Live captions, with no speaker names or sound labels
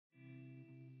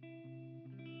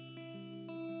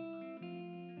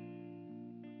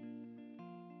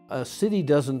A city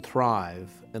doesn't thrive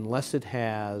unless it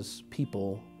has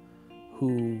people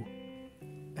who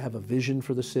have a vision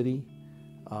for the city,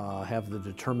 have the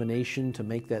determination to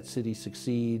make that city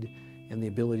succeed, and the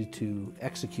ability to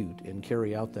execute and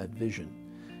carry out that vision.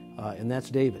 And that's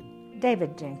David.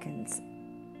 David Jenkins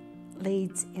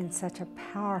leads in such a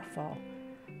powerful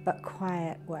but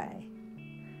quiet way.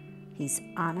 He's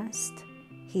honest,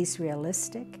 he's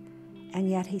realistic, and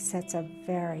yet he sets a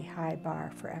very high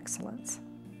bar for excellence.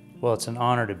 Well, it's an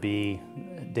honor to be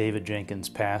David Jenkins'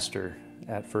 pastor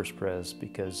at First Pres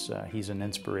because he's an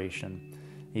inspiration.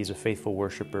 He's a faithful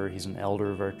worshiper, he's an elder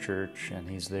of our church, and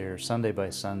he's there Sunday by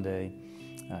Sunday.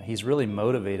 He's really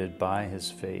motivated by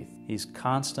his faith. He's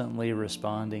constantly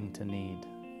responding to need,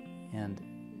 and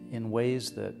in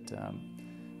ways that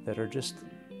are just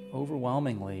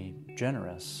overwhelmingly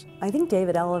generous. I think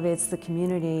David elevates the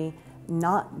community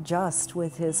not just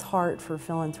with his heart for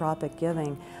philanthropic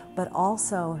giving, but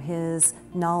also his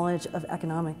knowledge of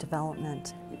economic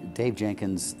development. Dave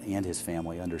Jenkins and his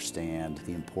family understand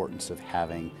the importance of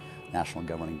having national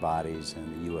governing bodies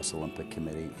and the U.S. Olympic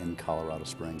Committee in Colorado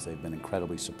Springs. They've been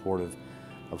incredibly supportive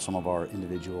of some of our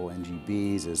individual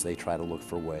NGBs as they try to look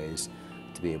for ways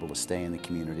to be able to stay in the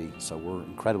community. So we're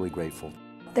incredibly grateful.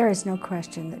 There is no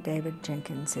question that David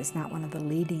Jenkins is not one of the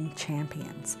leading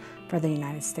champions for the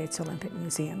United States Olympic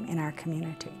Museum in our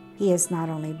community. He has not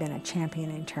only been a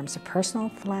champion in terms of personal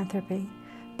philanthropy,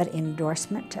 but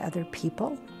endorsement to other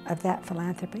people of that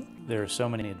philanthropy. There are so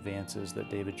many advances that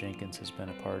David Jenkins has been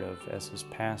a part of as his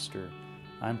pastor.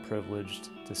 I'm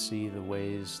privileged to see the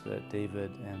ways that David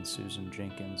and Susan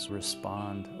Jenkins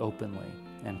respond openly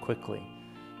and quickly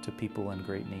to people in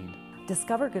great need.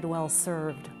 Discover Goodwill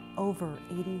served over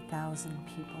 80,000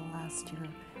 people last year.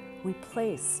 We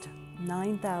placed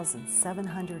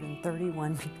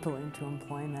 9,731 people into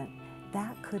employment.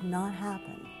 That could not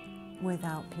happen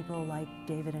without people like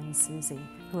David and Susie,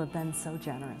 who have been so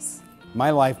generous. My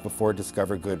life before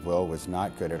Discover Goodwill was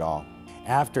not good at all.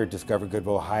 After Discover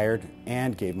Goodwill hired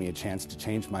and gave me a chance to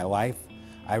change my life,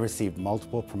 I received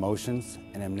multiple promotions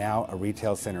and am now a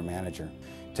retail center manager.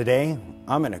 Today,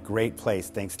 I'm in a great place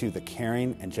thanks to the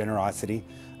caring and generosity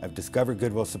of Discover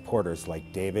Goodwill supporters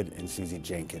like David and Susie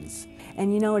Jenkins.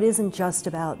 And you know, it isn't just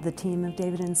about the team of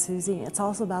David and Susie, it's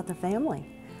also about the family.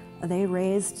 They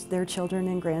raised their children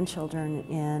and grandchildren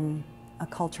in a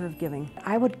culture of giving.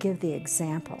 I would give the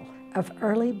example of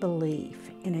early belief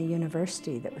in a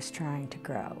university that was trying to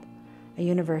grow, a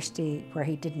university where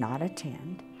he did not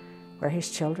attend, where his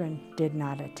children did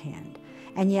not attend,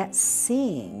 and yet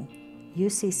seeing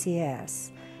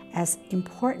UCCS as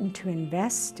important to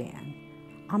invest in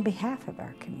on behalf of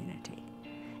our community.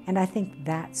 And I think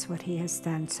that's what he has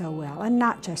done so well, and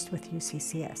not just with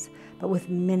UCCS, but with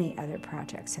many other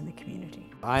projects in the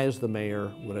community. I, as the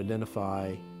mayor, would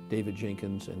identify David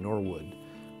Jenkins and Norwood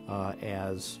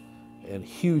as a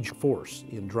huge force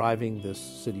in driving this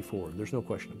city forward. There's no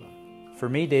question about it. For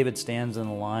me, David stands in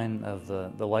the line of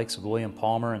the likes of William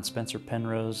Palmer and Spencer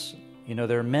Penrose. You know,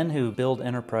 there are men who build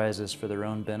enterprises for their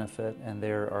own benefit, and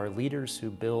there are leaders who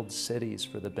build cities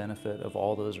for the benefit of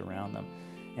all those around them.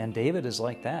 And David is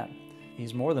like that.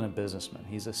 He's more than a businessman,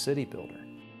 he's a city builder.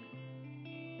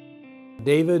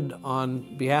 David,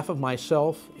 on behalf of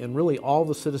myself and really all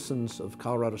the citizens of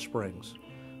Colorado Springs,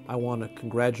 I want to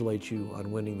congratulate you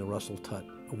on winning the Russell Tutt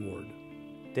Award.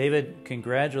 David,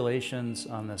 congratulations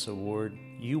on this award.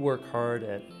 You work hard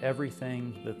at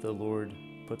everything that the Lord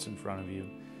puts in front of you.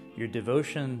 Your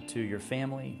devotion to your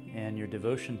family and your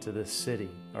devotion to this city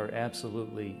are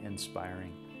absolutely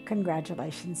inspiring.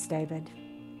 Congratulations, David.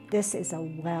 This is a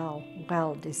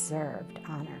well-deserved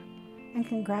honor. And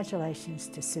congratulations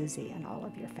to Susie and all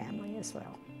of your family as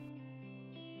well.